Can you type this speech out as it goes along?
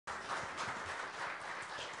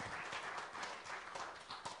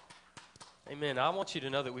Amen. I want you to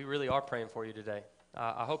know that we really are praying for you today.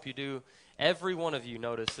 I hope you do. Every one of you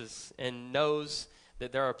notices and knows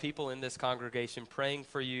that there are people in this congregation praying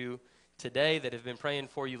for you today, that have been praying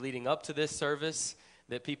for you leading up to this service,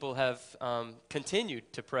 that people have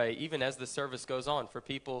continued to pray even as the service goes on for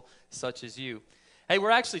people such as you. Hey,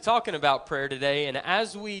 we're actually talking about prayer today, and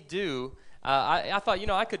as we do, I thought,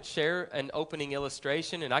 I could share an opening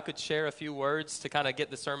illustration and I could share a few words to kind of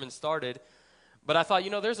get the sermon started. But I thought,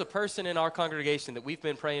 there's a person in our congregation that we've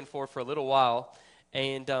been praying for a little while,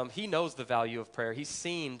 and he knows the value of prayer. He's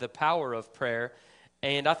seen the power of prayer,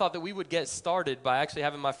 and I thought that we would get started by actually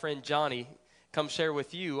having my friend Johnny come share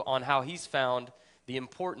with you on how he's found the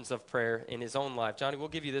importance of prayer in his own life. Johnny, we'll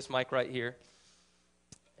give you this mic right here,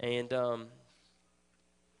 and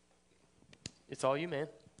it's all you, man.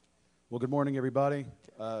 Well, good morning, everybody.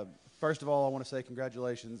 First of all, I want to say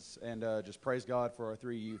congratulations and just praise God for our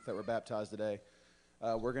 3 youth that were baptized today.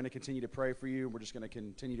 We're going to continue to pray for you. We're just going to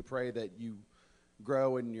continue to pray that you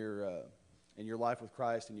grow in your life with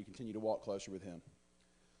Christ and you continue to walk closer with Him.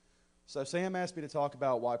 So Sam asked me to talk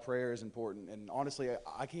about why prayer is important, and honestly,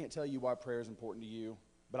 I can't tell you why prayer is important to you,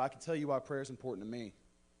 but I can tell you why prayer is important to me.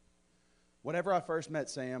 Whenever I first met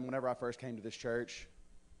Sam, whenever I first came to this church,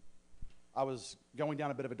 I was going down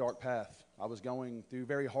a bit of a dark path. I was going through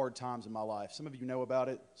very hard times in my life. Some of you know about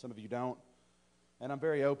it, some of you don't. And I'm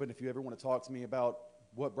very open if you ever want to talk to me about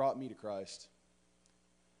what brought me to Christ.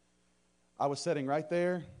 I was sitting right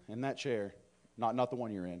there in that chair, not the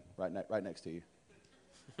one you're in, right next to you,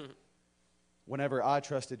 whenever I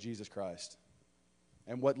trusted Jesus Christ.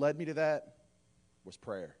 And what led me to that was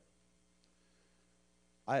prayer.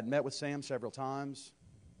 I had met with Sam several times.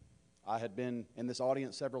 I had been in this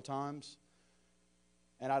audience several times.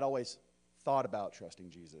 And I'd always thought about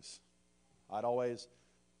trusting Jesus. I'd always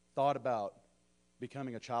thought about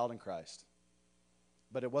becoming a child in Christ.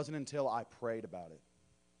 But it wasn't until I prayed about it.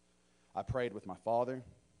 I prayed with my father,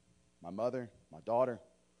 my mother, my daughter,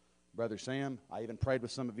 Brother Sam. I even prayed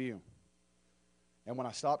with some of you. And when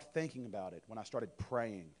I stopped thinking about it, when I started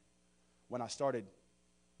praying, when I started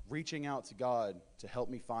reaching out to God to help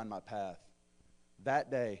me find my path,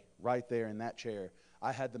 that day, right there in that chair,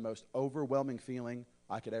 I had the most overwhelming feeling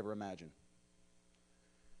I could ever imagine.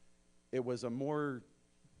 It was a more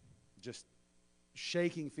just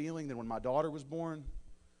shaking feeling than when my daughter was born,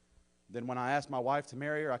 than when I asked my wife to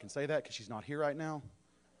marry her. I can say that because she's not here right now.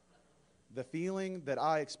 The feeling that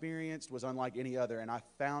I experienced was unlike any other, and I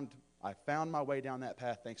found my way down that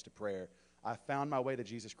path thanks to prayer. I found my way to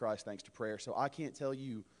Jesus Christ thanks to prayer. So I can't tell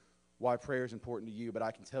you why prayer is important to you, but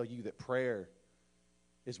I can tell you that prayer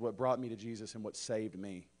is what brought me to Jesus and what saved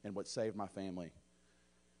me and what saved my family.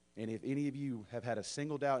 And if any of you have had a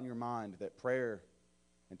single doubt in your mind that prayer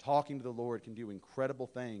and talking to the Lord can do incredible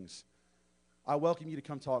things, I welcome you to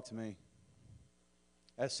come talk to me.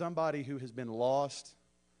 As somebody who has been lost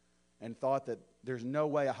and thought that there's no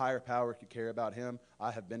way a higher power could care about him,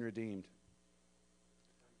 I have been redeemed.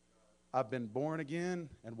 I've been born again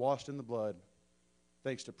and washed in the blood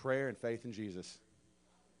thanks to prayer and faith in Jesus.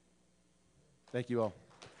 Thank you all.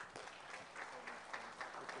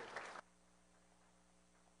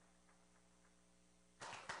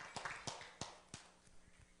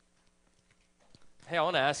 Hey, I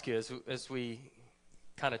want to ask you as we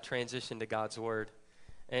kind of transition to God's Word,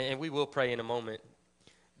 and we will pray in a moment,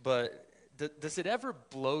 but does it ever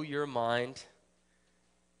blow your mind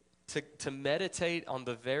to meditate on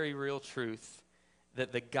the very real truth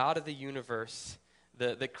that the God of the universe,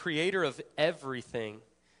 the creator of everything,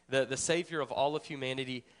 the Savior of all of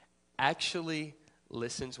humanity, actually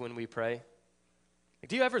listens when we pray?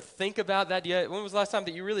 Do you ever think about that? When was the last time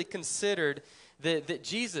that you really considered that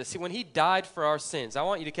Jesus, when He died for our sins? I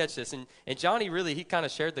want you to catch this. And Johnny really, he kind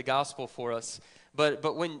of shared the gospel for us.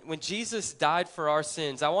 But when Jesus died for our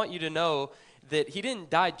sins, I want you to know that He didn't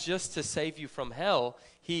die just to save you from hell.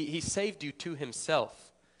 He saved you to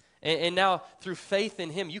Himself. And now, through faith in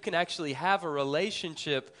Him, you can actually have a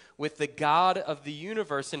relationship with the God of the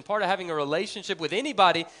universe. And part of having a relationship with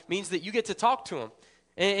anybody means that you get to talk to Him.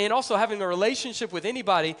 And also having a relationship with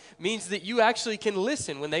anybody means that you actually can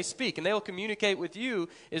listen when they speak, and they'll communicate with you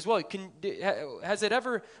as well. Has it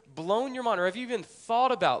ever blown your mind, or have you even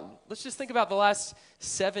thought about, let's just think about the last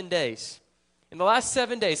 7 days. In the last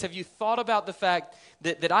 7 days, have you thought about the fact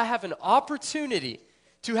that I have an opportunity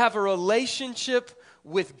to have a relationship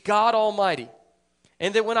with God Almighty?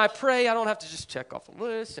 And that when I pray, I don't have to just check off a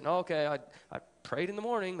list and, okay, I prayed in the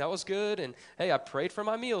morning, that was good, and hey, I prayed for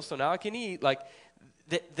my meal, so now I can eat.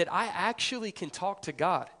 That I actually can talk to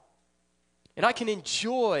God. And I can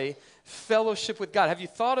enjoy fellowship with God. Have you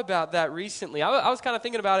thought about that recently? I was kind of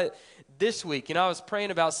thinking about it this week, I was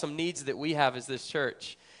praying about some needs that we have as this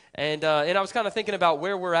church. And I was kind of thinking about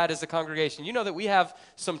where we're at as a congregation. You know that we have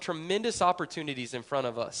some tremendous opportunities in front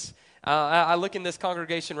of us. I look in this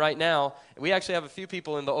congregation right now. We actually have a few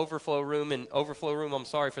people in the overflow room. I'm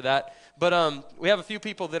sorry for that. But we have a few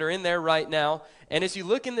people that are in there right now. And as you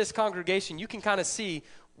look in this congregation, you can kind of see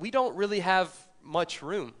we don't really have much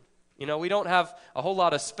room. We don't have a whole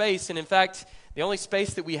lot of space. And in fact, the only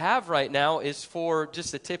space that we have right now is for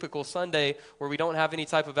just a typical Sunday where we don't have any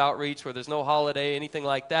type of outreach, where there's no holiday, anything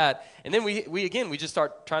like that. And then we just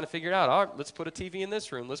start trying to figure it out. All right, let's put a TV in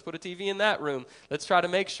this room. Let's put a TV in that room. Let's try to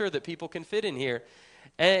make sure that people can fit in here.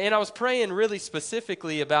 And I was praying really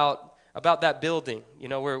specifically about that building.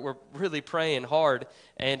 We're really praying hard,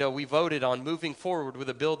 and we voted on moving forward with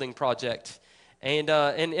a building project. And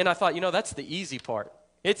I thought, that's the easy part.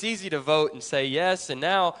 It's easy to vote and say yes, and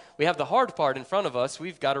now we have the hard part in front of us.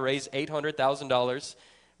 We've got to raise $800,000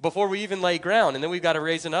 before we even lay ground, and then we've got to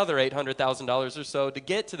raise another $800,000 or so to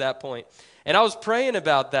get to that point. And I was praying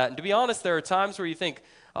about that, and to be honest, there are times where you think,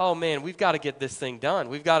 oh man, we've got to get this thing done.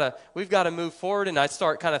 We've got to move forward, and I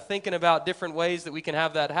start kind of thinking about different ways that we can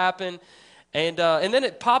have that happen. And then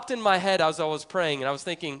it popped in my head as I was praying, and I was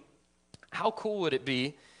thinking, how cool would it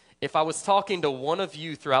be if I was talking to one of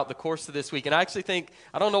you throughout the course of this week? And I actually think,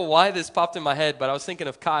 I don't know why this popped in my head, but I was thinking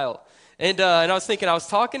of Kyle. And I was thinking, I was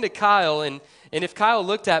talking to Kyle, and if Kyle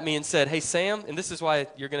looked at me and said, hey, Sam, and this is why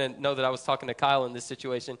you're going to know that I was talking to Kyle in this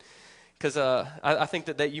situation, because I think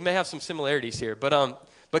that you may have some similarities here.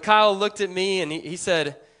 But Kyle looked at me, and he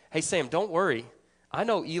said, hey, Sam, don't worry. I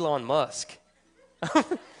know Elon Musk.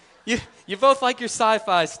 You both like your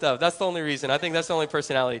sci-fi stuff. That's the only reason. I think that's the only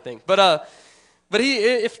personality thing. But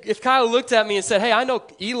if Kyle looked at me and said, hey, I know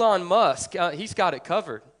Elon Musk, he's got it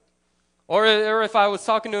covered. Or if I was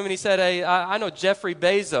talking to him and he said, hey, I know Jeffrey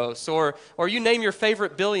Bezos, or you name your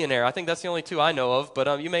favorite billionaire. I think that's the only two I know of,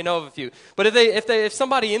 but you may know of a few. But if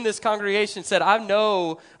somebody in this congregation said, I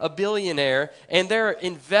know a billionaire, and they're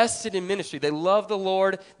invested in ministry, they love the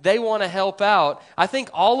Lord, they want to help out, I think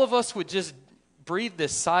all of us would just breathe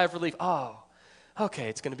this sigh of relief. Oh, okay,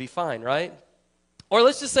 it's going to be fine, right? Or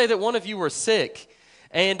let's just say that one of you were sick,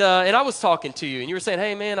 and I was talking to you, and you were saying,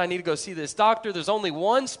 hey, man, I need to go see this doctor. There's only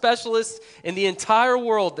one specialist in the entire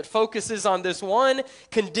world that focuses on this one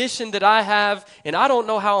condition that I have, and I don't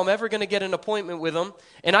know how I'm ever going to get an appointment with him.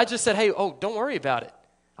 And I just said, hey, don't worry about it.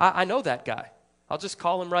 I know that guy. I'll just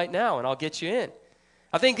call him right now, and I'll get you in.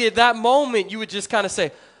 I think at that moment, you would just kind of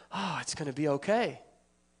say, oh, it's going to be okay.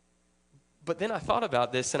 But then I thought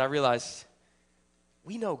about this, and I realized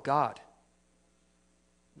we know God.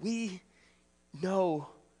 We know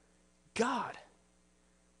God.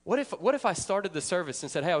 What if I started the service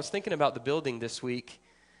and said, hey, I was thinking about the building this week,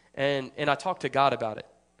 and I talked to God about it?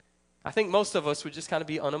 I think most of us would just kind of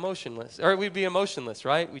be unemotionless, or we'd be emotionless,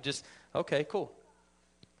 right? We just, okay, cool.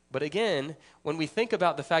 But again, when we think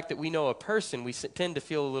about the fact that we know a person, we tend to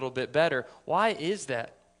feel a little bit better. Why is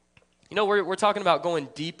that? We're talking about going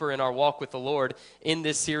deeper in our walk with the Lord in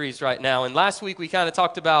this series right now. And last week we kind of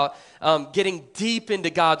talked about getting deep into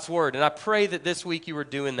God's Word. And I pray that this week you were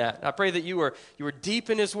doing that. I pray that you were deep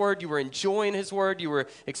in His Word. You were enjoying His Word. You were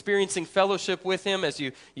experiencing fellowship with Him as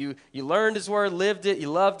you learned His Word, lived it,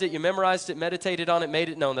 you loved it, you memorized it, meditated on it, made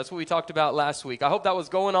it known. That's what we talked about last week. I hope that was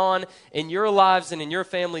going on in your lives and in your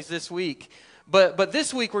families this week. But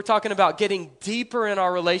this week we're talking about getting deeper in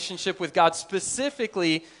our relationship with God,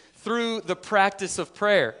 specifically through the practice of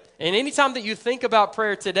prayer. And anytime that you think about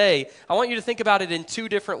prayer today, I want you to think about it in two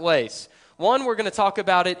different ways. One, we're going to talk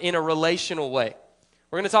about it in a relational way.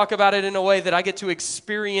 We're going to talk about it in a way that I get to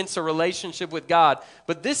experience a relationship with God.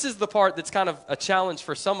 But this is the part that's kind of a challenge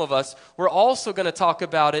for some of us. We're also going to talk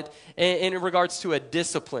about it in regards to a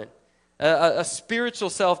discipline, a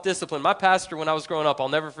spiritual self-discipline. My pastor, when I was growing up, I'll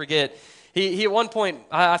never forget, he at one point,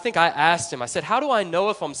 I think I asked him, I said, how do I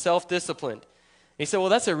know if I'm self-disciplined? He said, well,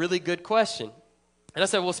 that's a really good question. And I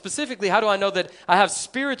said, well, specifically, how do I know that I have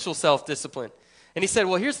spiritual self-discipline? And he said,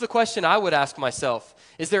 well, here's the question I would ask myself.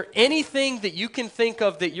 Is there anything that you can think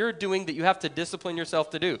of that you're doing that you have to discipline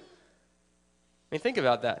yourself to do? I mean, think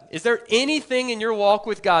about that. Is there anything in your walk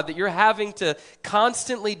with God that you're having to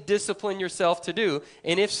constantly discipline yourself to do?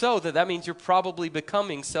 And if so, that means you're probably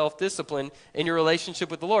becoming self-disciplined in your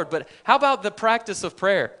relationship with the Lord. But how about the practice of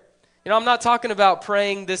prayer? I'm not talking about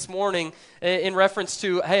praying this morning in reference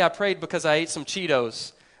to, hey, I prayed because I ate some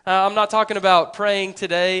Cheetos. I'm not talking about praying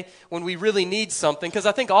today when we really need something, because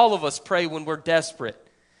I think all of us pray when we're desperate.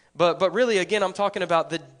 But really, again, I'm talking about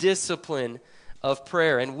the discipline of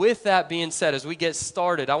prayer. And with that being said, as we get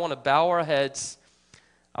started, I want to bow our heads.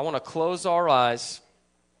 I want to close our eyes.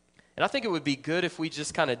 And And I think it would be good if we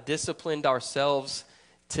just kind of disciplined ourselves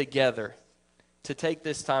together to take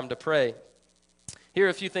this time to pray. Here are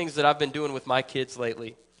a few things that I've been doing with my kids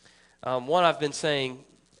lately. One, I've been saying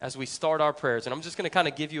as we start our prayers, and I'm just going to kind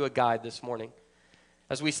of give you a guide this morning.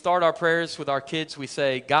 As we start our prayers with our kids, we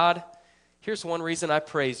say, God, here's one reason I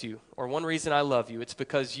praise you, or one reason I love you. It's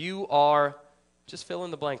because you are, just fill in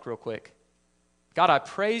the blank real quick. God, I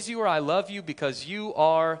praise you or I love you because you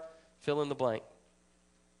are, fill in the blank.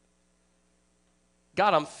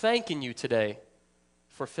 God, I'm thanking you today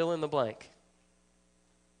for fill in the blank.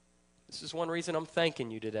 This is one reason I'm thanking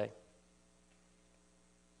you today.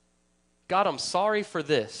 God, I'm sorry for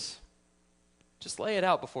this. Just lay it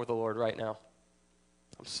out before the Lord right now.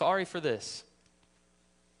 I'm sorry for this.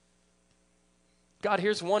 God,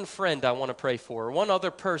 here's one friend I want to pray for, or one other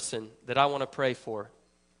person that I want to pray for.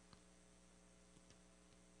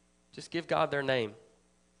 Just give God their name.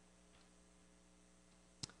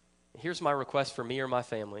 Here's my request for me or my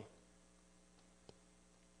family.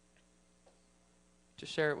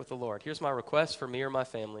 Just share it with the Lord. Here's my request for me or my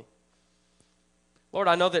family. Lord,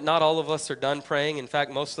 I know that not all of us are done praying. In fact,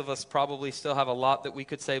 most of us probably still have a lot that we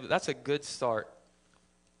could say, but that's a good start.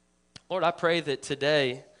 Lord, I pray that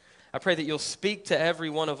today, I pray that you'll speak to every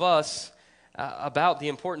one of us about the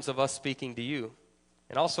importance of us speaking to you,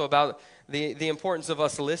 and also about the importance of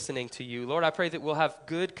us listening to you. Lord, I pray that we'll have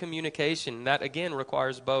good communication, and that, again,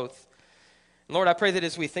 requires both. Lord, I pray that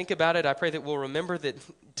as we think about it, I pray that we'll remember that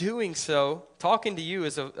doing so, talking to you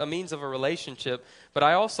is a means of a relationship, but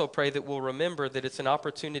I also pray that we'll remember that it's an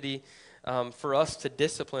opportunity for us to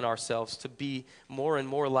discipline ourselves, to be more and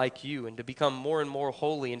more like you, and to become more and more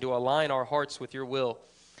holy, and to align our hearts with your will.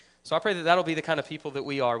 So I pray that that'll be the kind of people that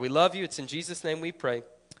we are. We love you. It's in Jesus' name we pray.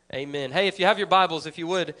 Amen. Hey, if you have your Bibles, if you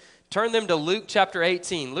would, turn them to Luke chapter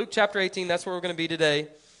 18. Luke chapter 18, that's where we're going to be today.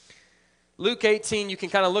 Luke 18, you can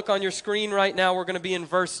kind of look on your screen right now. We're going to be in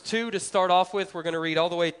verse 2 to start off with. We're going to read all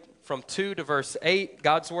the way from 2 to verse 8.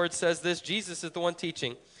 God's word says this. Jesus is the one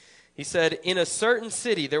teaching. He said, in a certain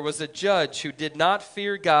city there was a judge who did not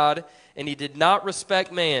fear God, and he did not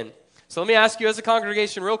respect man. So let me ask you as a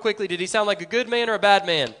congregation real quickly, did he sound like a good man or a bad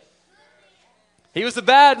man? He was a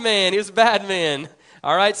bad man. He was a bad man.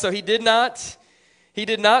 All right, so he did not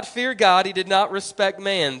fear God. He did not respect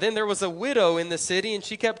man. Then there was a widow in the city, and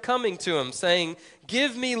she kept coming to him, saying,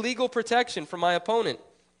 give me legal protection from my opponent.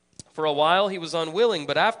 For a while he was unwilling,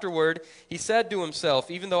 but afterward he said to himself,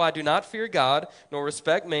 even though I do not fear God nor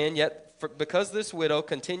respect man, yet because this widow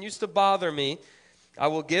continues to bother me, I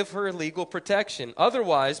will give her legal protection.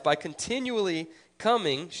 Otherwise, by continually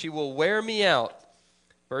coming, she will wear me out.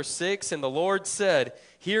 Verse 6, and the Lord said,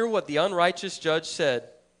 hear what the unrighteous judge said.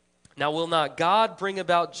 Now will not God bring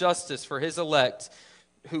about justice for his elect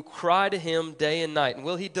who cry to him day and night? And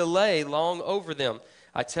will he delay long over them?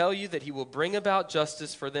 I tell you that he will bring about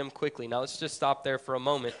justice for them quickly. Now let's just stop there for a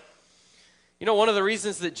moment. You know, one of the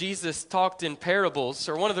reasons that Jesus talked in parables,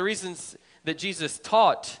 or one of the reasons that Jesus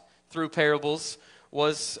taught through parables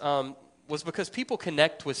was because people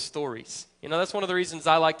connect with stories. You know, that's one of the reasons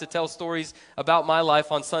I like to tell stories about my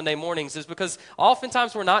life on Sunday mornings, is because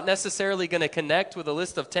oftentimes we're not necessarily going to connect with a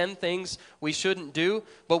list of 10 things we shouldn't do,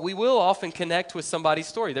 but we will often connect with somebody's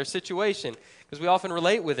story, their situation, because we often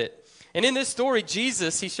relate with it. And in this story,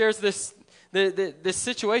 Jesus, he shares this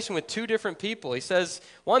situation with two different people. He says,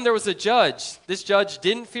 one, there was a judge. This judge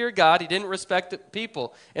didn't fear God. He didn't respect the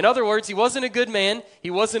people. In other words, he wasn't a good man.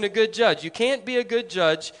 He wasn't a good judge. You can't be a good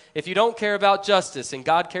judge if you don't care about justice, and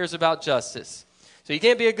God cares about justice. So you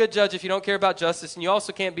can't be a good judge if you don't care about justice, and you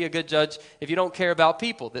also can't be a good judge if you don't care about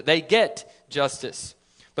people, that they get justice.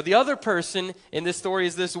 But the other person in this story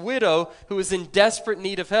is this widow who is in desperate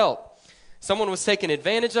need of help. Someone was taking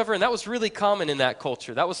advantage of her, and that was really common in that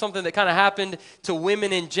culture. That was something that kind of happened to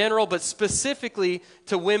women in general, but specifically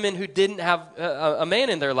to women who didn't have a man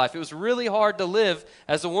in their life. It was really hard to live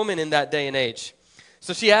as a woman in that day and age.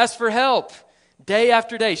 So she asked for help. Day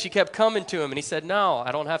after day, she kept coming to him, and he said, no,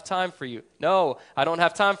 I don't have time for you. No, I don't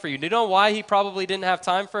have time for you. Do you know why he probably didn't have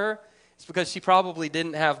time for her? It's because she probably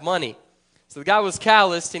didn't have money. So the guy was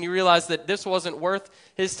calloused, and he realized that this wasn't worth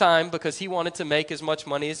his time because he wanted to make as much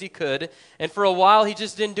money as he could. And for a while, he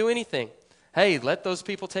just didn't do anything. Hey, let those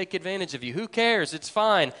people take advantage of you. Who cares? It's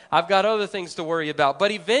fine. I've got other things to worry about.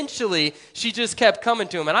 But eventually, she just kept coming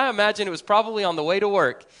to him. And I imagine it was probably on the way to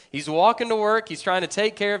work. He's walking to work. He's trying to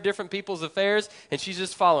take care of different people's affairs. And she's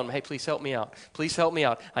just following him. Hey, please help me out. Please help me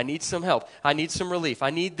out. I need some help. I need some relief. I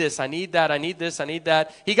need this. I need that. I need this. I need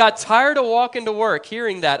that. He got tired of walking to work,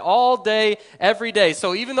 hearing that all day, every day.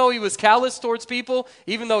 So even though he was callous towards people,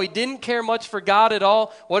 even though he didn't care much for God at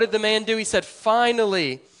all, what did the man do? He said,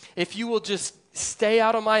 finally, if you will just stay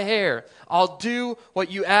out of my hair. I'll do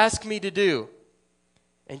what you ask me to do.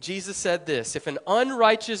 And Jesus said this, if an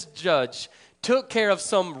unrighteous judge took care of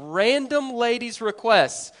some random lady's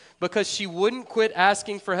requests because she wouldn't quit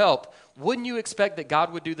asking for help, wouldn't you expect that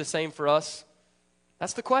God would do the same for us?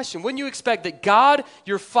 That's the question. Wouldn't you expect that God,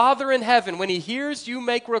 your Father in heaven, when he hears you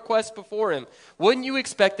make requests before him, wouldn't you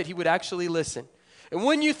expect that he would actually listen? And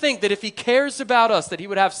wouldn't you think that if he cares about us, that he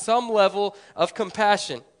would have some level of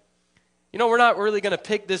compassion? You know, we're not really going to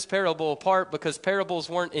pick this parable apart because parables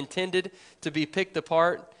weren't intended to be picked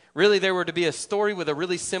apart. Really, they were to be a story with a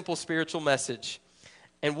really simple spiritual message.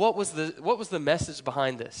 And what was the message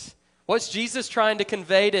behind this? What's Jesus trying to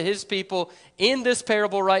convey to his people in this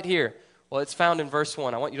parable right here? Well, it's found in verse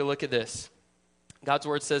 1. I want you to look at this. God's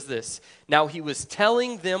word says this. Now he was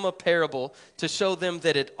telling them a parable to show them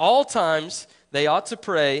that at all times they ought to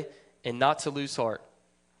pray and not to lose heart.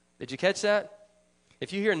 Did you catch that?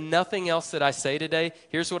 If you hear nothing else that I say today,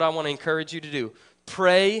 here's what I want to encourage you to do.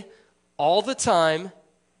 Pray all the time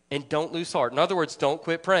and don't lose heart. In other words, don't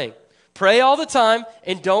quit praying. Pray all the time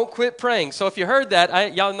and don't quit praying. So if you heard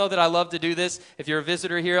that, y'all know that I love to do this. If you're a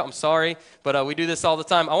visitor here, I'm sorry, but we do this all the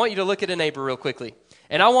time. I want you to look at a neighbor real quickly.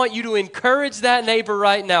 And I want you to encourage that neighbor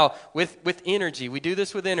right now with energy. We do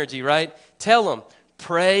this with energy, right? Tell them,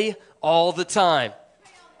 pray all the time.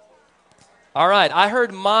 All right, I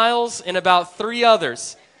heard Miles and about 3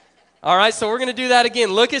 others. All right, so we're going to do that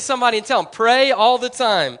again. Look at somebody and tell them, pray all the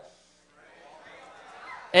time.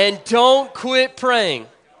 And don't quit praying.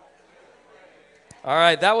 All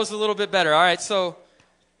right, that was a little bit better. All right, so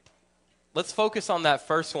let's focus on that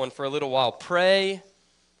first one for a little while. Pray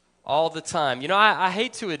all the time. You know, I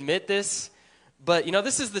hate to admit this, but, you know,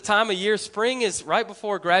 this is the time of year. Spring is right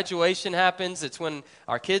before graduation happens. It's when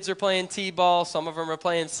our kids are playing t-ball. Some of them are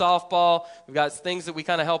playing softball. We've got things that we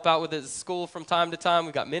kind of help out with at school from time to time.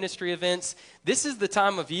 We've got ministry events. This is the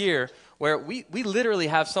time of year where we literally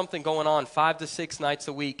have something going on 5 to 6 nights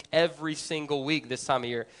a week, every single week this time of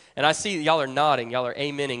year. And I see y'all are nodding. Y'all are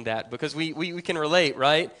amening that because we can relate,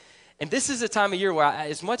 right? And this is a time of year where,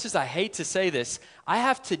 as much as I hate to say this, I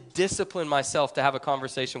have to discipline myself to have a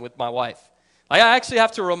conversation with my wife. I actually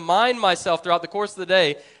have to remind myself throughout the course of the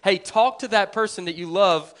day, hey, talk to that person that you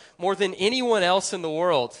love more than anyone else in the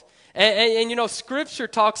world. And you know, Scripture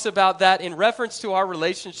talks about that in reference to our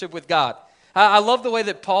relationship with God. I love the way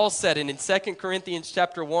that Paul said it in 2 Corinthians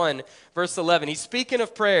chapter 1, verse 11. He's speaking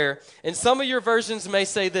of prayer, and some of your versions may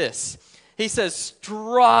say this. He says,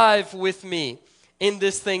 strive with me in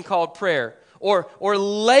this thing called prayer, or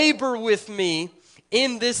labor with me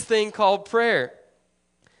in this thing called prayer.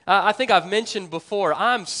 I think I've mentioned before,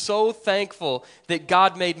 I'm so thankful that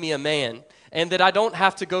God made me a man and that I don't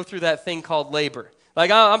have to go through that thing called labor. Like,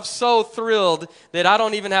 I'm so thrilled that I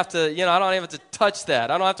don't even have to, I don't even have to touch that.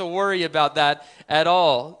 I don't have to worry about that at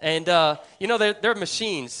all. And, there are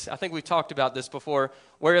machines, I think we've talked about this before,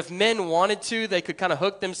 where if men wanted to, they could kind of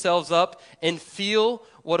hook themselves up and feel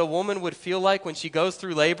what a woman would feel like when she goes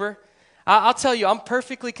through labor. I'll tell you, I'm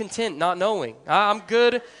perfectly content not knowing. I'm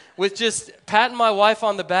good with just patting my wife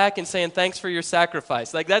on the back and saying, thanks for your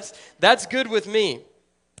sacrifice. Like, that's good with me.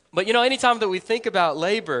 But, anytime that we think about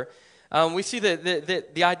labor, we see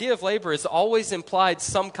that the idea of labor has always implied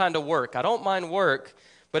some kind of work. I don't mind work,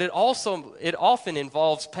 but it often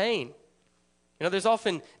involves pain. There's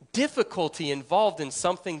often difficulty involved in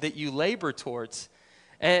something that you labor towards.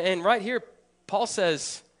 And right here, Paul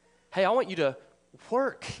says, hey, I want you to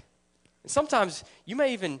work. And sometimes you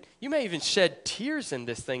may even shed tears in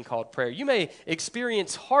this thing called prayer. You may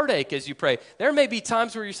experience heartache as you pray. There may be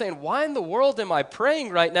times where you're saying, why in the world am I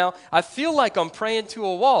praying right now? I feel like I'm praying to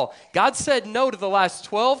a wall. God said no to the last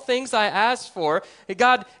 12 things I asked for.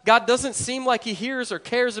 God doesn't seem like he hears or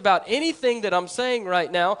cares about anything that I'm saying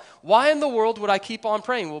right now. Why in the world would I keep on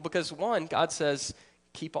praying? Well, because one, God says,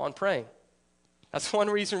 keep on praying. That's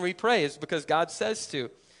one reason we pray, is because God says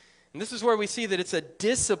to. And this is where we see that it's a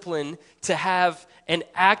discipline to have an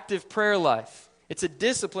active prayer life. It's a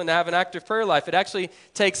discipline to have an active prayer life. It actually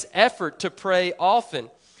takes effort to pray often.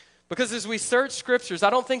 Because as we search scriptures, I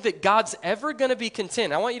don't think that God's ever going to be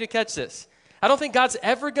content. I want you to catch this. I don't think God's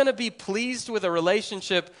ever going to be pleased with a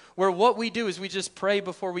relationship where what we do is we just pray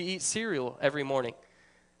before we eat cereal every morning.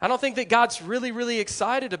 I don't think that God's really, really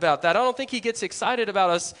excited about that. I don't think he gets excited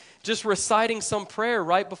about us just reciting some prayer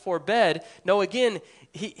right before bed. No, again,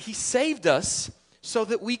 He saved us so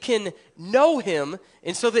that we can know him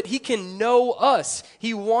and so that he can know us.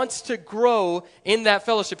 He wants to grow in that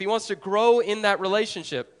fellowship. He wants to grow in that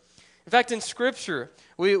relationship. In fact, in Scripture,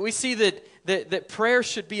 we see that prayer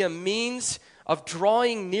should be a means of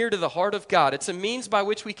drawing near to the heart of God. It's a means by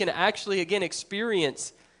which we can actually, again,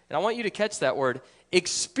 experience and I want you to catch that word,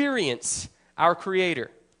 experience our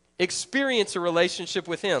Creator. Experience a relationship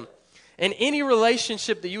with Him. And any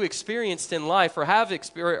relationship that you experienced in life or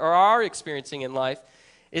are experiencing in life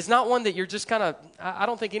is not one that you're just kind of, I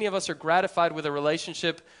don't think any of us are gratified with a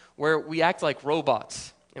relationship where we act like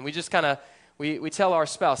robots. And we just kind of, we tell our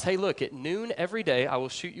spouse, hey, look, at noon every day, I will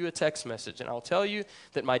shoot you a text message, and I'll tell you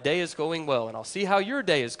that my day is going well, and I'll see how your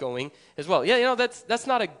day is going as well. Yeah, that's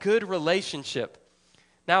not a good relationship.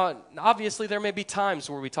 Now, obviously, there may be times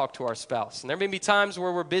where we talk to our spouse, and there may be times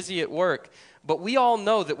where we're busy at work, but we all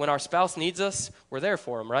know that when our spouse needs us, we're there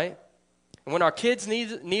for them, right? And when our kids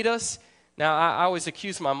need us, now, I always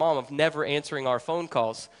accuse my mom of never answering our phone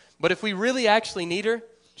calls, but if we really actually need her,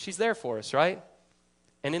 she's there for us, right?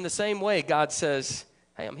 And in the same way, God says,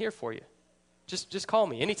 hey, I'm here for you. Just call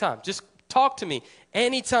me anytime. Just talk to me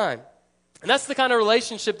anytime. And that's the kind of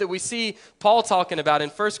relationship that we see Paul talking about in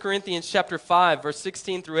 1 Corinthians chapter 5, verse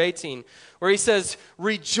 16 through 18, where he says,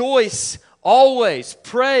 rejoice always,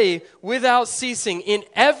 pray without ceasing, in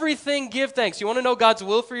everything give thanks. You want to know God's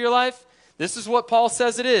will for your life? This is what Paul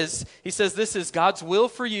says it is. He says this is God's will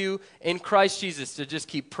for you in Christ Jesus, to just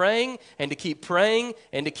keep praying and to keep praying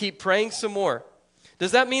and to keep praying some more.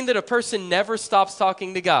 Does that mean that a person never stops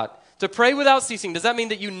talking to God? To pray without ceasing, does that mean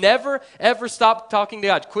that you never, ever stop talking to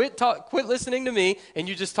God? Quit listening to me, and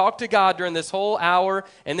you just talk to God during this whole hour,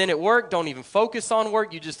 and then at work, don't even focus on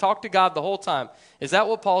work. You just talk to God the whole time. Is that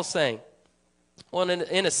what Paul's saying? Well,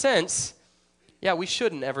 in a sense, yeah, we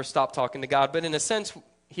shouldn't ever stop talking to God, but in a sense,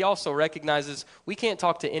 he also recognizes we can't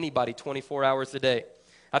talk to anybody 24 hours a day.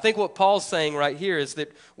 I think what Paul's saying right here is that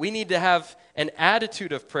we need to have an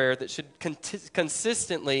attitude of prayer that should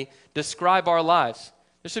consistently describe our lives.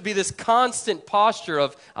 There should be this constant posture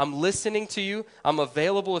of, I'm listening to you, I'm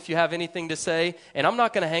available if you have anything to say, and I'm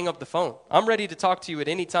not going to hang up the phone. I'm ready to talk to you at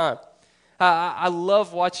any time. I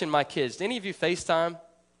love watching my kids. Do any of you FaceTime?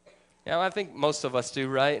 Yeah, I think most of us do,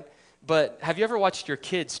 right? But have you ever watched your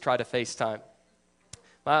kids try to FaceTime?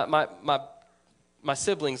 My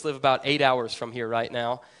siblings live about 8 hours from here right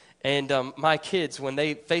now, and my kids, when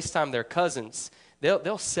they FaceTime their cousins,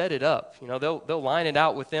 they'll set it up. You know, they'll line it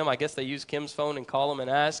out with them. I guess they use Kim's phone and call them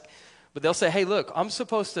and ask. But they'll say, hey, look, I'm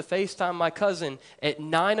supposed to FaceTime my cousin at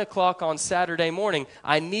 9 o'clock on Saturday morning.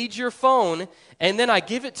 I need your phone. And then I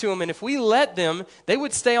give it to them. And if we let them, they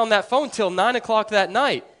would stay on that phone till 9 o'clock that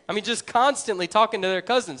night. I mean, just constantly talking to their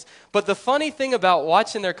cousins. But the funny thing about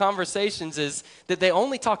watching their conversations is that they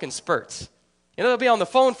only talk in spurts. You know, they'll be on the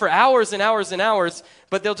phone for hours and hours and hours,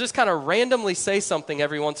 but they'll just kind of randomly say something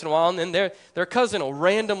every once in a while, and then their cousin will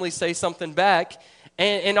randomly say something back.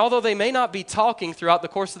 And although they may not be talking throughout the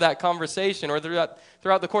course of that conversation or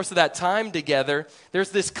throughout the course of that time together, there's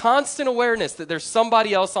this constant awareness that there's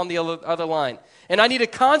somebody else on the other line. And I need to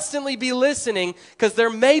constantly be listening because there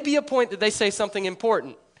may be a point that they say something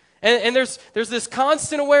important. And there's this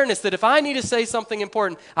constant awareness that if I need to say something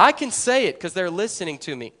important, I can say it because they're listening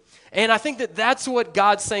to me. And I think that that's what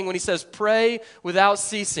God's saying when he says pray without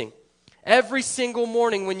ceasing. Every single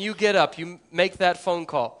morning when you get up, you make that phone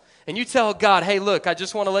call. And you tell God, hey, look, I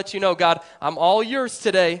just want to let you know, God, I'm all yours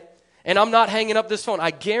today. And I'm not hanging up this phone.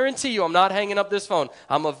 I guarantee you I'm not hanging up this phone.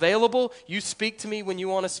 I'm available. You speak to me when you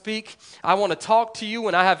want to speak. I want to talk to you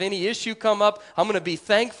when I have any issue come up. I'm going to be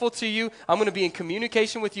thankful to you. I'm going to be in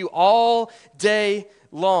communication with you all day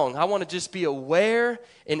long. I want to just be aware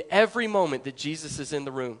in every moment that Jesus is in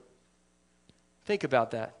the room. Think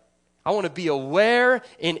about that. I want to be aware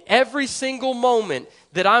in every single moment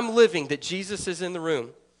that I'm living that Jesus is in the room.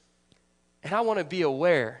 And I want to be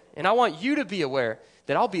aware, and I want you to be aware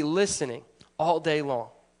that I'll be listening all day long.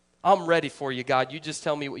 I'm ready for you, God. You just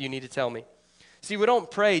tell me what you need to tell me. See, we don't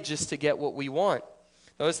pray just to get what we want.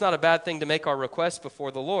 No, it's not a bad thing to make our requests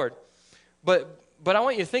before the Lord. But I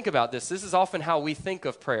want you to think about this. This is often how we think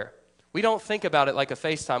of prayer. We don't think about it like a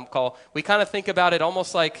FaceTime call. We kind of think about it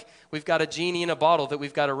almost like we've got a genie in a bottle that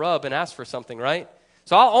we've got to rub and ask for something, right?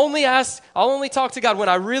 So I'll only talk to God when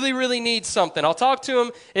I really, really need something. I'll talk to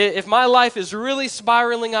him if my life is really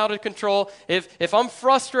spiraling out of control. If I'm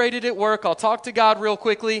frustrated at work, I'll talk to God real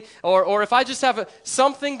quickly. Or if I just have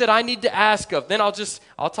something that I need to ask of, then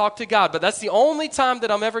I'll talk to God. But that's the only time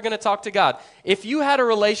that I'm ever going to talk to God. If you had a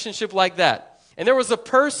relationship like that, and there was a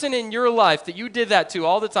person in your life that you did that to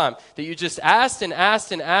all the time, that you just asked and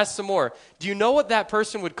asked and asked some more, do you know what that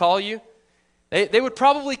person would call you? They would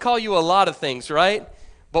probably call you a lot of things, right?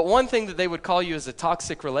 But one thing that they would call you is a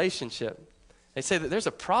toxic relationship. They say that there's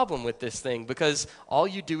a problem with this thing because all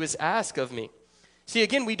you do is ask of me. See,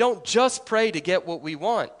 again, we don't just pray to get what we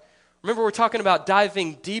want. Remember, we're talking about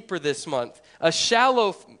diving deeper this month. A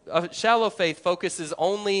shallow faith focuses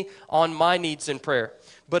only on my needs in prayer.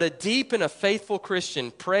 But a deep and a faithful Christian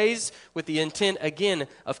prays with the intent, again,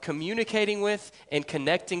 of communicating with and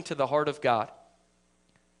connecting to the heart of God.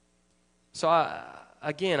 So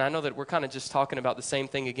again, I know that we're kind of just talking about the same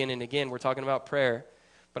thing again and again. We're talking about prayer.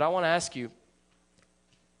 But I want to ask you,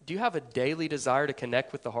 do you have a daily desire to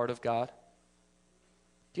connect with the heart of God?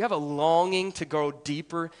 Do you have a longing to go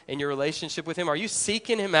deeper in your relationship with Him? Are you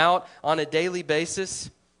seeking Him out on a daily basis?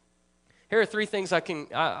 Here are 3 things I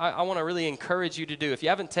want to really encourage you to do. If you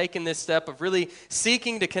haven't taken this step of really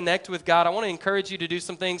seeking to connect with God, I want to encourage you to do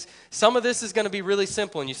some things. Some of this is going to be really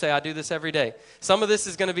simple, and you say, I do this every day. Some of this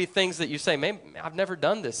is going to be things that you say, man, I've never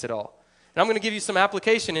done this at all. And I'm going to give you some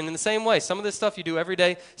application, and in the same way, some of this stuff you do every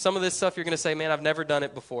day, some of this stuff you're going to say, man, I've never done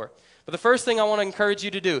it before. But the first thing I want to encourage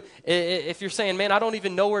you to do, if you're saying, man, I don't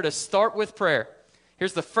even know where to start with prayer,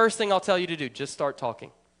 here's the first thing I'll tell you to do. Just start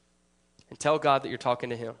talking. And tell God that you're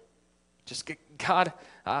talking to Him. Just, God,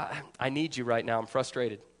 I need you right now. I'm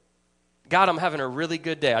frustrated. God, I'm having a really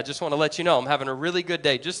good day. I just want to let you know I'm having a really good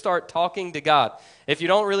day. Just start talking to God. If you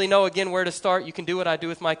don't really know, again, where to start, you can do what I do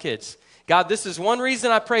with my kids. God, this is one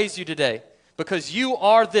reason I praise you today, because you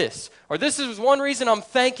are this. Or this is one reason I'm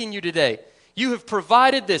thanking you today. You have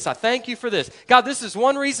provided this. I thank you for this. God, this is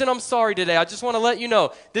one reason I'm sorry today. I just want to let you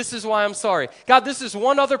know this is why I'm sorry. God, this is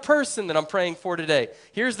one other person that I'm praying for today.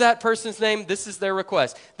 Here's that person's name. This is their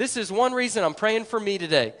request. This is one reason I'm praying for me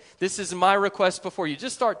today. This is my request before you.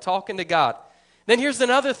 Just start talking to God. Then here's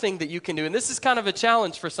another thing that you can do, and this is kind of a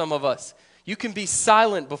challenge for some of us. You can be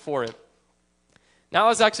silent before Him. Now, I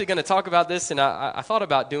was actually going to talk about this, and I thought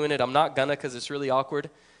about doing it. I'm not going to because it's really awkward.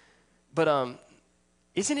 But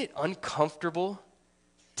isn't it uncomfortable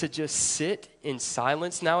to just sit in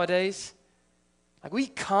silence nowadays? Like, we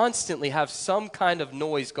constantly have some kind of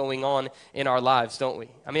noise going on in our lives, don't we?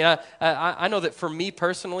 I mean, I know that for me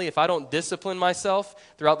personally, if I don't discipline myself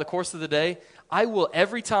throughout the course of the day, I will,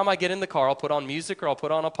 every time I get in the car, I'll put on music or I'll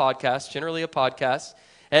put on a podcast, generally a podcast.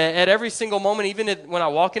 At every single moment, even when I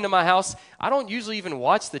walk into my house, I don't usually even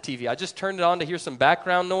watch the TV. I just turn it on to hear some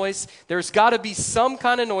background noise. There's got to be some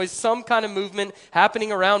kind of noise, some kind of movement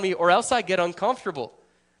happening around me, or else I get uncomfortable.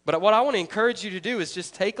 But what I want to encourage you to do is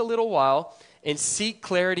just take a little while and seek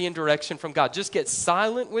clarity and direction from God. Just get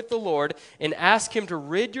silent with the Lord and ask Him to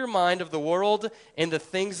rid your mind of the world and the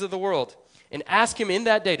things of the world. And ask Him in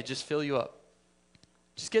that day to just fill you up.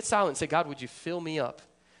 Just get silent and say, God, would you fill me up?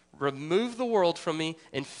 Remove the world from me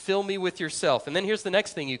and fill me with yourself. And then here's the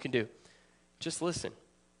next thing you can do. Just listen.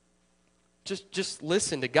 Just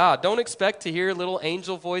listen to God. Don't expect to hear little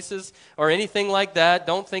angel voices or anything like that.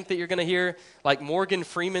 Don't think that you're going to hear like Morgan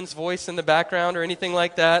Freeman's voice in the background or anything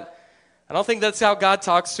like that. I don't think that's how God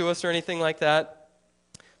talks to us or anything like that.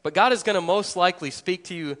 But God is going to most likely speak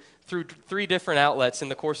to you through 3 different outlets in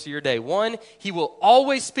the course of your day. One, He will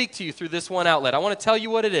always speak to you through this one outlet. I want to tell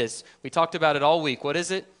you what it is. We talked about it all week. What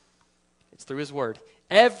is it? It's through His Word.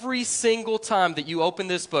 Every single time that you open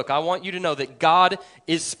this book, I want you to know that God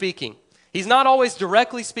is speaking. He's not always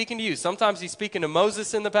directly speaking to you. Sometimes He's speaking to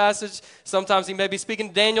Moses in the passage. Sometimes He may be speaking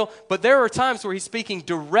to Daniel. But there are times where He's speaking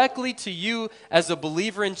directly to you as a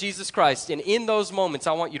believer in Jesus Christ. And in those moments,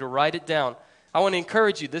 I want you to write it down. I want to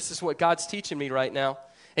encourage you. This is what God's teaching me right now.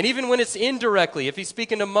 And even when it's indirectly, if He's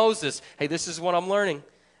speaking to Moses, hey, this is what I'm learning.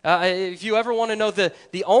 If you ever want to know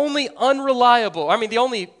the only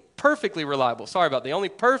perfectly reliable, the only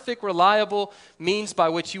perfect, reliable means by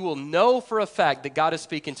which you will know for a fact that God is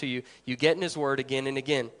speaking to you, you get in His Word again and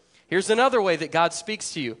again. Here's another way that God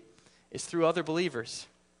speaks to you, is through other believers.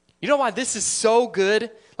 You know why this is so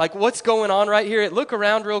good? Like, what's going on right here? Look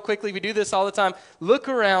around real quickly. We do this all the time. Look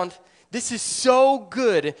around. This is so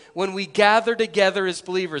good when we gather together as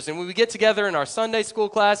believers. And when we get together in our Sunday school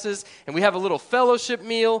classes and we have a little fellowship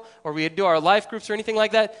meal or we do our life groups or anything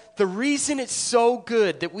like that, the reason it's so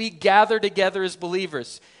good that we gather together as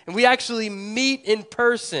believers and we actually meet in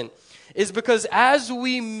person is because as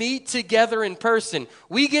we meet together in person,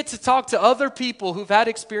 we get to talk to other people who've had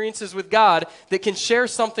experiences with God that can share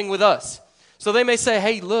something with us. So they may say,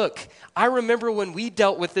 hey, look, I remember when we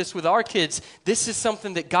dealt with this with our kids, this is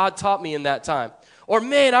something that God taught me in that time. Or,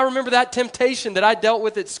 man, I remember that temptation that I dealt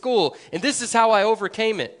with at school, and this is how I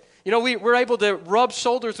overcame it. You know, we're able to rub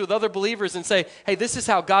shoulders with other believers and say, hey, this is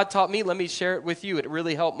how God taught me. Let me share it with you. It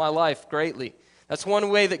really helped my life greatly. That's one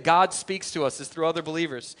way that God speaks to us, is through other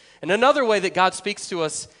believers. And another way that God speaks to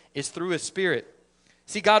us is through His Spirit.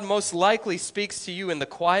 See, God most likely speaks to you in the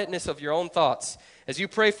quietness of your own thoughts. As you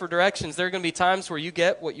pray for directions, there are going to be times where you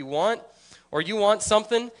get what you want, or you want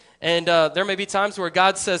something, and there may be times where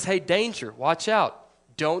God says, hey, danger, watch out,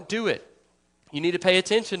 don't do it. You need to pay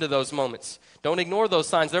attention to those moments. Don't ignore those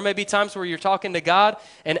signs. There may be times where you're talking to God,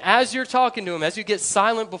 and as you're talking to him, as you get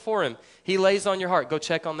silent before him, he lays on your heart, go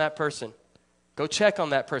check on that person. Go check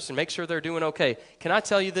on that person. Make sure they're doing okay. Can I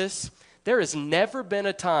tell you this? There has never been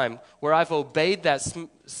a time where I've obeyed that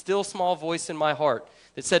still small voice in my heart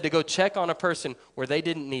that said to go check on a person where they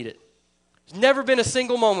didn't need it. There's never been a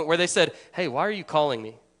single moment where they said, hey, why are you calling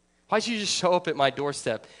me? Why don't you just show up at my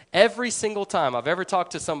doorstep? Every single time I've ever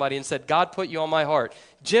talked to somebody and said, God put you on my heart,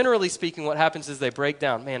 generally speaking, what happens is they break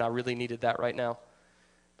down. Man, I really needed that right now.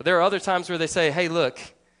 But there are other times where they say, hey, look,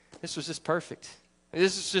 this was just perfect.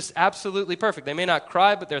 This is just absolutely perfect. They may not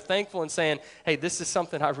cry, but they're thankful and saying, hey, this is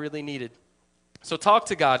something I really needed. So talk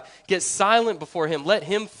to God. Get silent before him. Let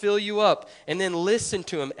him fill you up. And then listen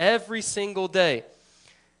to him every single day.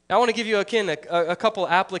 Now, I want to give you, again, a couple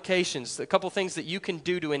applications, a couple things that you can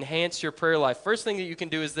do to enhance your prayer life. First thing that you can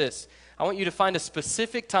do is this. I want you to find a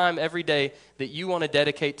specific time every day that you want to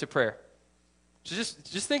dedicate to prayer. So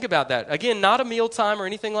just think about that. Again, not a meal time or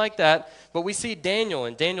anything like that, but we see Daniel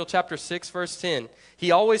in Daniel chapter 6, verse 10.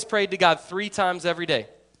 He always prayed to God 3 times every day.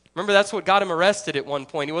 Remember, that's what got him arrested at one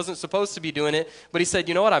point. He wasn't supposed to be doing it, but he said,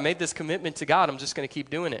 you know what, I made this commitment to God. I'm just going to keep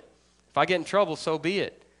doing it. If I get in trouble, so be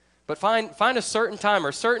it. But find a certain time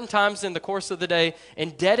or certain times in the course of the day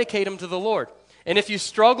and dedicate them to the Lord. And if you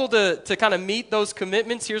struggle to kind of meet those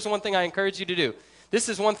commitments, here's one thing I encourage you to do. This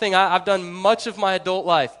is one thing I've done much of my adult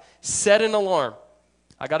life. Set an alarm.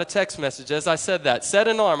 I got a text message as I said that. Set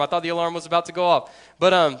an alarm. I thought the alarm was about to go off.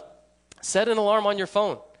 But set an alarm on your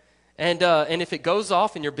phone. And if it goes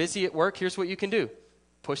off and you're busy at work, here's what you can do.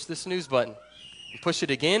 Push the snooze button. Push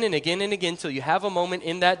it again and again and again until you have a moment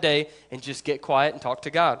in that day and just get quiet and talk to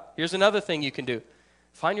God. Here's another thing you can do.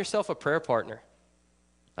 Find yourself a prayer partner.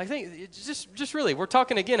 I think just really, we're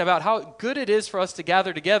talking again about how good it is for us to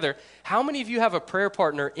gather together. How many of you have a prayer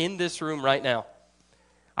partner in this room right now?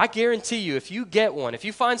 I guarantee you, if you get one, if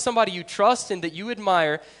you find somebody you trust and that you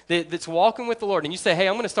admire that's walking with the Lord, and you say, hey,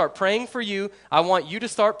 I'm going to start praying for you, I want you to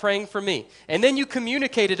start praying for me. And then you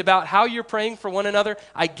communicated about how you're praying for one another,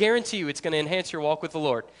 I guarantee you it's going to enhance your walk with the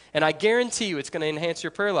Lord. And I guarantee you it's going to enhance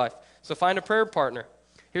your prayer life. So find a prayer partner.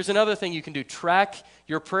 Here's another thing you can do. Track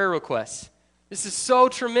your prayer requests. This is so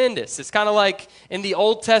tremendous. It's kind of like in the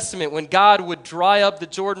Old Testament when God would dry up the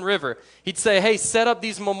Jordan River. He'd say, hey, set up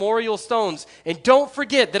these memorial stones, and don't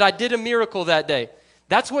forget that I did a miracle that day.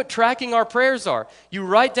 That's what tracking our prayers are. You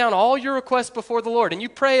write down all your requests before the Lord, and you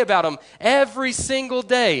pray about them every single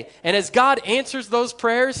day. And as God answers those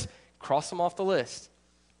prayers, cross them off the list.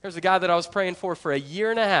 There's a guy that I was praying for a year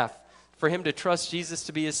and a half for him to trust Jesus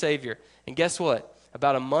to be his Savior. And guess what?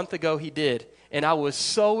 About a month ago, he did. And I was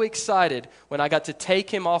so excited when I got to take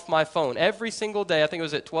him off my phone. Every single day, I think it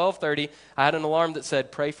was at 12:30, I had an alarm that said,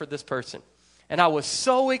 pray for this person. And I was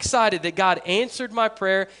so excited that God answered my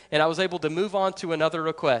prayer, and I was able to move on to another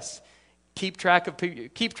request. Keep track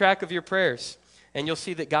of your prayers, and you'll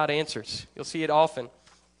see that God answers. You'll see it often.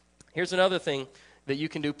 Here's another thing that you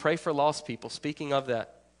can do. Pray for lost people. Speaking of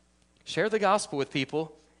that, share the gospel with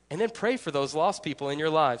people, and then pray for those lost people in your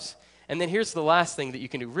lives. And then here's the last thing that you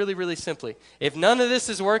can do really, really simply. If none of this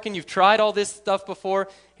is working, you've tried all this stuff before,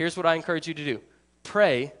 here's what I encourage you to do.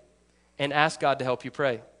 Pray and ask God to help you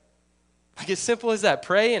pray. Like as simple as that.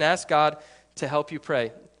 Pray and ask God to help you pray.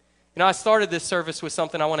 You know, I started this service with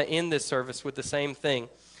something. I want to end this service with the same thing.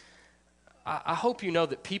 I hope you know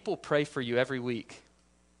that people pray for you every week.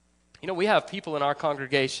 You know, we have people in our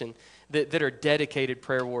congregation that are dedicated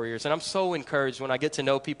prayer warriors. And I'm so encouraged when I get to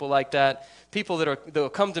know people like that. People that will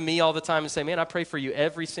come to me all the time and say, man, I pray for you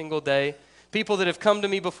every single day. People that have come to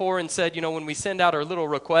me before and said, you know, when we send out our little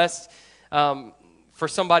requests for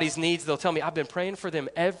somebody's needs, they'll tell me, I've been praying for them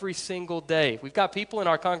every single day. We've got people in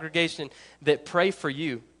our congregation that pray for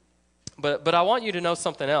you. But I want you to know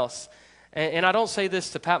something else. And I don't say this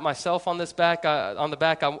to pat myself on the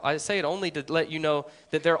back. I say it only to let you know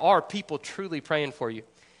that there are people truly praying for you.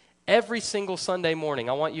 Every single Sunday morning,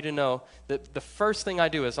 I want you to know that the first thing I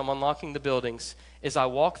do as I'm unlocking the buildings is I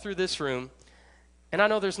walk through this room, and I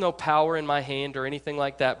know there's no power in my hand or anything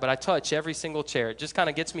like that, but I touch every single chair. It just kind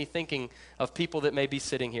of gets me thinking of people that may be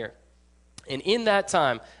sitting here. And in that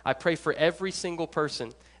time, I pray for every single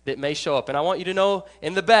person that may show up. And I want you to know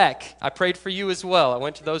in the back, I prayed for you as well. I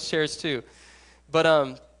went to those chairs too. But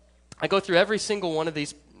I go through every single one of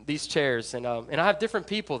these chairs, and I have different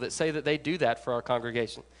people that say that they do that for our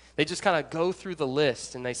congregation. They just kind of go through the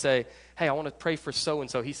list, and they say, hey, I want to pray for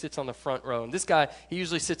so-and-so. He sits on the front row. And this guy, he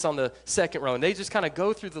usually sits on the second row. And they just kind of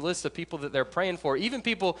go through the list of people that they're praying for, even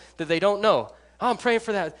people that they don't know. Oh, I'm praying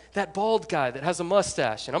for that bald guy that has a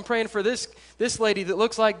mustache. And I'm praying for this lady that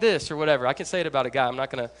looks like this or whatever. I can say it about a guy. I'm not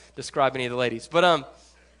going to describe any of the ladies. But, I'm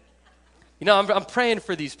praying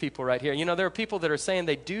for these people right here. There are people that are saying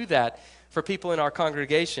they do that for people in our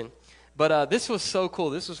congregation. But this was so cool.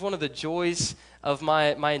 This was one of the joys of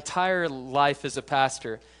my entire life as a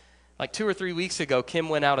pastor. Like 2 or 3 weeks ago, Kim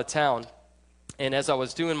went out of town. And as I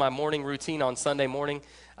was doing my morning routine on Sunday morning,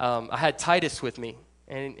 I had Titus with me.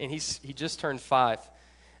 And he just turned 5.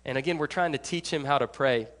 And again, we're trying to teach him how to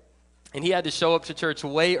pray. And he had to show up to church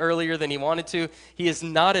way earlier than he wanted to. He is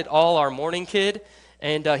not at all our morning kid.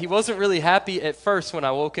 And he wasn't really happy at first when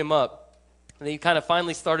I woke him up. And he kind of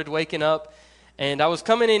finally started waking up. And I was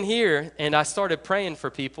coming in here, and I started praying for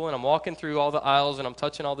people. And I'm walking through all the aisles, and I'm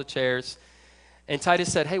touching all the chairs. And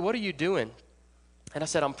Titus said, "Hey, what are you doing?" And I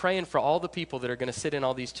said, "I'm praying for all the people that are going to sit in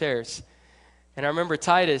all these chairs." And I remember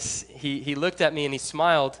Titus, he looked at me and he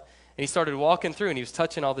smiled, and he started walking through, and he was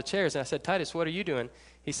touching all the chairs. And I said, "Titus, what are you doing?"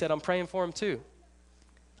 He said, "I'm praying for them too."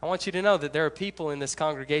 I want you to know that there are people in this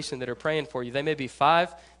congregation that are praying for you. They may be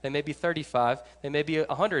 5, they may be 35, they may be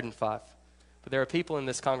 105. But there are people in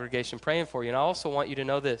this congregation praying for you. And I also want you to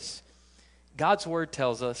know this. God's word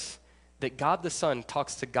tells us that God the Son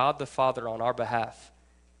talks to God the Father on our behalf.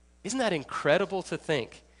 Isn't that incredible to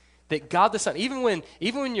think? That God the Son, even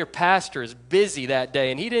when your pastor is busy that day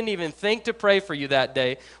and he didn't even think to pray for you that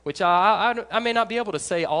day, which I may not be able to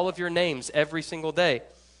say all of your names every single day.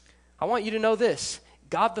 I want you to know this.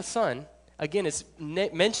 God the Son, again, is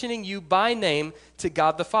mentioning you by name to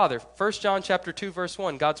God the Father. 1 John chapter 2, verse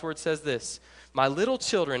 1, God's word says this. "My little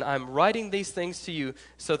children, I'm writing these things to you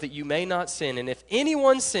so that you may not sin. And if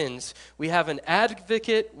anyone sins, we have an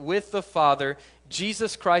advocate with the Father,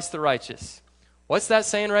 Jesus Christ the righteous." What's that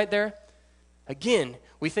saying right there? Again,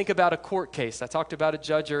 we think about a court case. I talked about a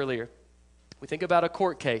judge earlier. We think about a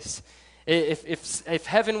court case. If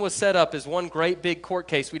heaven was set up as one great big court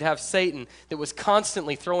case, we'd have Satan that was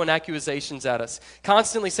constantly throwing accusations at us,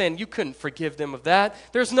 constantly saying, "You couldn't forgive them of that.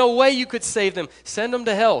 There's no way you could save them. Send them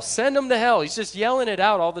to hell. Send them to hell." He's just yelling it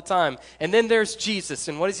out all the time. And then there's Jesus.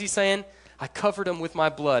 And what is he saying? "I covered them with my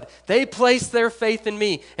blood. They placed their faith in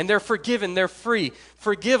me, and they're forgiven. They're free.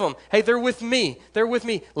 Forgive them. Hey, they're with me. They're with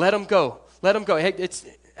me. Let them go. Let them go.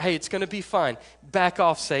 Hey, it's going to be fine. Back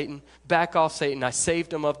off, Satan. Back off, Satan. I saved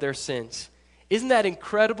them of their sins." Isn't that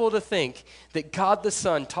incredible to think that God the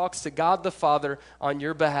Son talks to God the Father on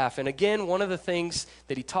your behalf? And again, one of the things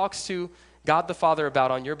that he talks to God the Father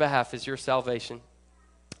about on your behalf is your salvation.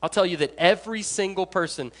 I'll tell you that every single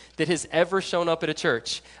person that has ever shown up at a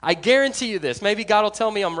church, I guarantee you this, maybe God will tell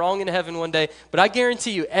me I'm wrong in heaven one day, but I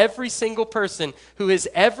guarantee you every single person who has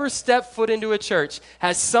ever stepped foot into a church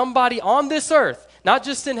has somebody on this earth, not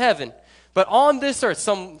just in heaven, but on this earth,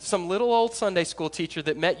 some little old Sunday school teacher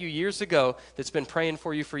that met you years ago that's been praying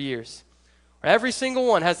for you for years. Every single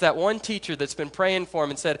one has that one teacher that's been praying for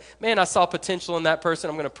him and said, "Man, I saw potential in that person.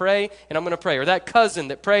 I'm going to pray, and I'm going to pray." Or that cousin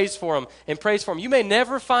that prays for him and prays for him. You may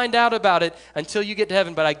never find out about it until you get to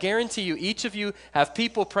heaven, but I guarantee you, each of you have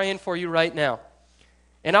people praying for you right now.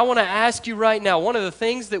 And I want to ask you right now, one of the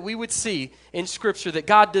things that we would see in Scripture that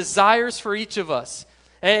God desires for each of us,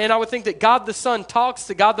 and I would think that God the Son talks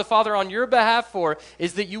to God the Father on your behalf for,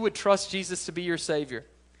 is that you would trust Jesus to be your Savior.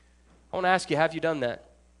 I want to ask you, have you done that?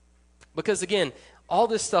 Because again, all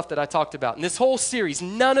this stuff that I talked about, in this whole series,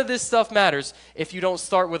 none of this stuff matters if you don't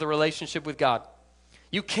start with a relationship with God.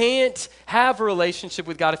 You can't have a relationship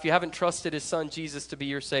with God if you haven't trusted his Son, Jesus, to be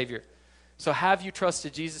your Savior. So have you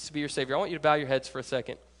trusted Jesus to be your Savior? I want you to bow your heads for a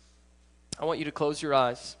second. I want you to close your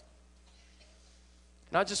eyes.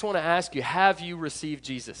 And I just want to ask you, have you received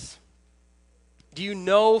Jesus? Do you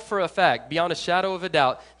know for a fact, beyond a shadow of a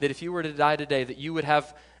doubt, that if you were to die today, that you would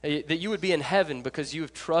be in heaven because you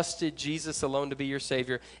have trusted Jesus alone to be your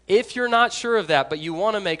Savior? If you're not sure of that, but you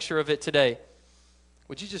want to make sure of it today,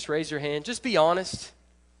 would you just raise your hand? Just be honest.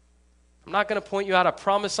 I'm not going to point you out. I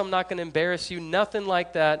promise I'm not going to embarrass you. Nothing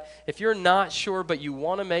like that. If you're not sure, but you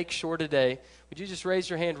want to make sure today, would you just raise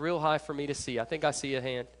your hand real high for me to see? I think I see a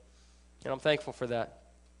hand, and I'm thankful for that.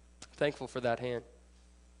 I'm thankful for that hand.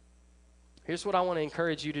 Here's what I want to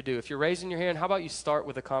encourage you to do. If you're raising your hand, how about you start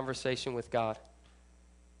with a conversation with God?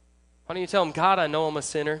 Why don't you tell him, "God, I know I'm a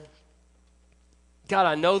sinner. God,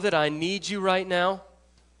 I know that I need you right now.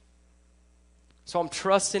 So I'm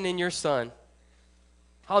trusting in your Son.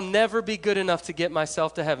 I'll never be good enough to get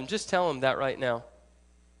myself to heaven." Just tell him that right now.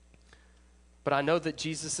 But I know that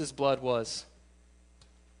Jesus' blood was.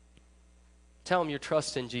 Tell him you're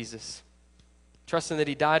trusting Jesus. Trusting that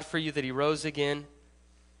he died for you, that he rose again.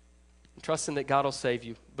 And trusting that God will save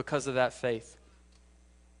you because of that faith.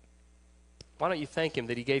 Why don't you thank him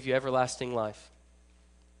that he gave you everlasting life?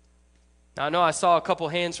 Now, I know I saw a couple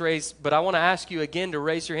hands raised, but I want to ask you again to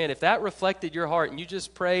raise your hand. If that reflected your heart and you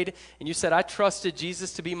just prayed and you said, I trusted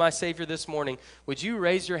Jesus to be my Savior this morning, would you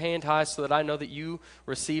raise your hand high so that I know that you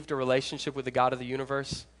received a relationship with the God of the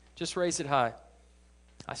universe? Just raise it high.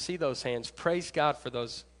 I see those hands. Praise God for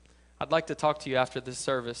those. I'd like to talk to you after this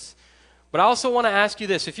service. But I also want to ask you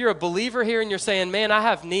this. If you're a believer here and you're saying, man, I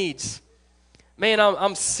have needs. Man,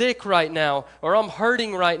 I'm sick right now, or I'm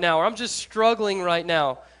hurting right now, or I'm just struggling right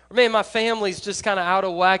now. Or man, my family's just kind of out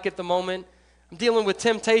of whack at the moment. I'm dealing with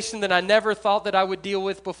temptation that I never thought that I would deal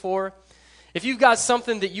with before. If you've got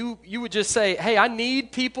something that you would just say, hey, I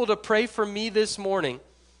need people to pray for me this morning,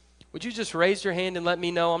 would you just raise your hand and let me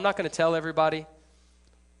know? I'm not going to tell everybody.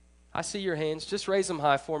 I see your hands. Just raise them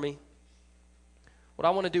high for me. What I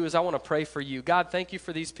want to do is I want to pray for you. God, thank you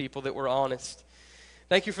for these people that were honest.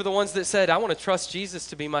 Thank you for the ones that said, I want to trust Jesus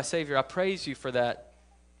to be my Savior. I praise you for that.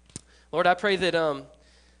 Lord, I pray that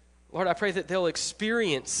they'll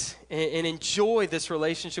experience and enjoy this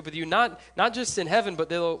relationship with you, not just in heaven, but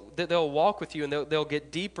that they'll walk with you and they'll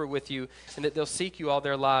get deeper with you and that they'll seek you all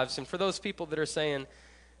their lives. And for those people that are saying,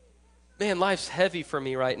 man, life's heavy for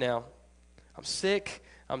me right now. I'm sick,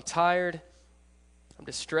 I'm tired, I'm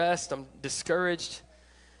distressed, I'm discouraged.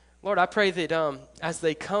 Lord, I pray that as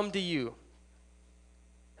they come to you,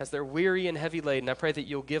 as they're weary and heavy laden, I pray that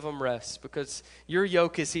you'll give them rest because your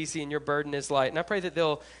yoke is easy and your burden is light. And I pray that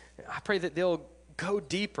they'll go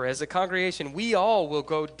deeper. As a congregation, we all will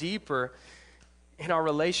go deeper in our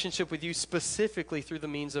relationship with you, specifically through the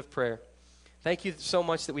means of prayer. Thank you so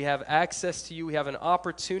much that we have access to you. We have an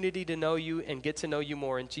opportunity to know you and get to know you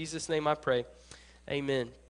more. In Jesus' name I pray. Amen.